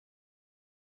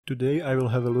Today I will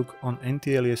have a look on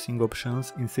anti-aliasing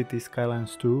options in Cities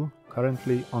Skylines 2,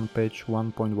 currently on patch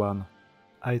 1.1.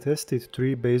 I tested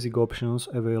 3 basic options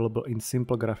available in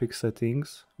simple graphics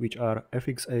settings, which are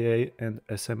FXAA and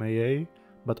SMAA,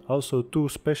 but also 2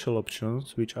 special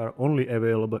options which are only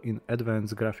available in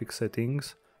advanced graphics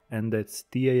settings, and that's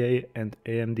TAA and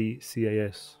AMD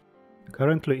CAS. The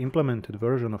currently implemented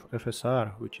version of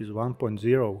FSR, which is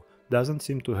 1.0, doesn't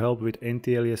seem to help with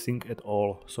anti-aliasing at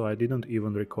all, so I didn't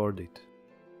even record it.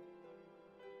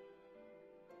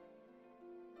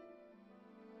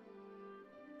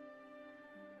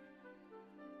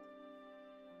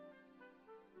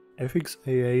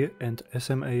 FXAA and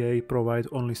SMAA provide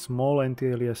only small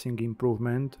anti-aliasing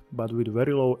improvement, but with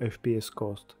very low FPS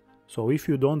cost. So if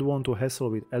you don't want to hassle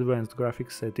with advanced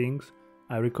graphics settings,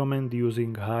 I recommend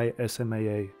using high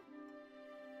SMAA.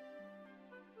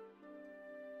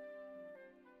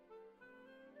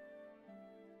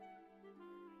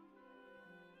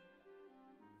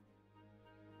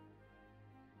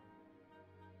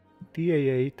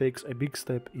 TAA takes a big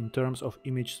step in terms of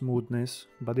image smoothness,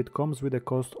 but it comes with a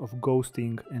cost of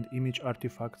ghosting and image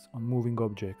artifacts on moving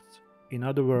objects. In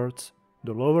other words,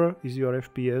 the lower is your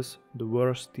FPS, the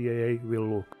worse TAA will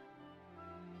look.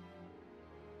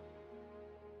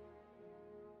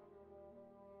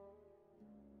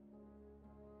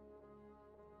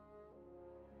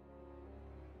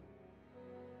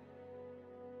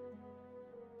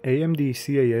 AMD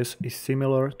CAS is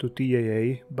similar to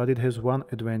TAA, but it has one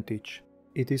advantage.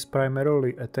 It is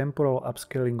primarily a temporal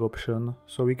upscaling option,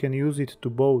 so we can use it to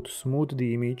both smooth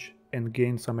the image and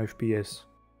gain some FPS.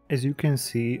 As you can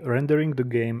see, rendering the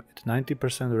game at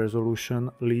 90% resolution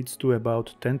leads to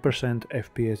about 10%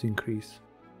 FPS increase.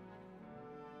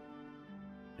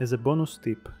 As a bonus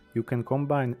tip, you can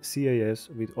combine CAS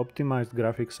with optimized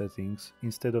graphics settings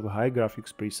instead of high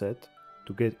graphics preset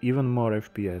to get even more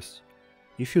FPS.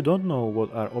 If you don't know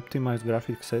what are optimized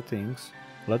graphics settings,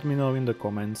 let me know in the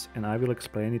comments and I will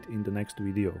explain it in the next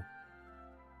video.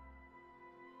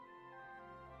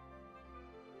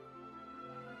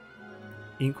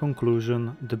 In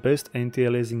conclusion, the best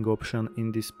anti-aliasing option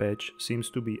in this patch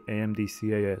seems to be AMD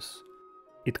CAS.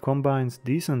 It combines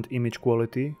decent image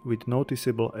quality with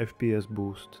noticeable FPS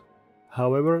boost.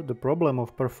 However, the problem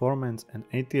of performance and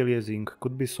anti-aliasing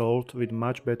could be solved with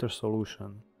much better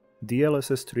solution.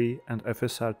 DLSS 3 and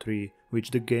FSR 3, which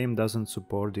the game doesn't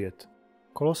support yet.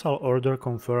 Colossal Order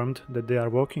confirmed that they are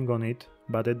working on it,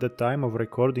 but at the time of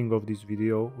recording of this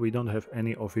video we don't have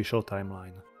any official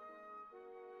timeline.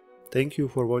 Thank you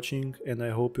for watching and I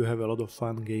hope you have a lot of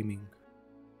fun gaming.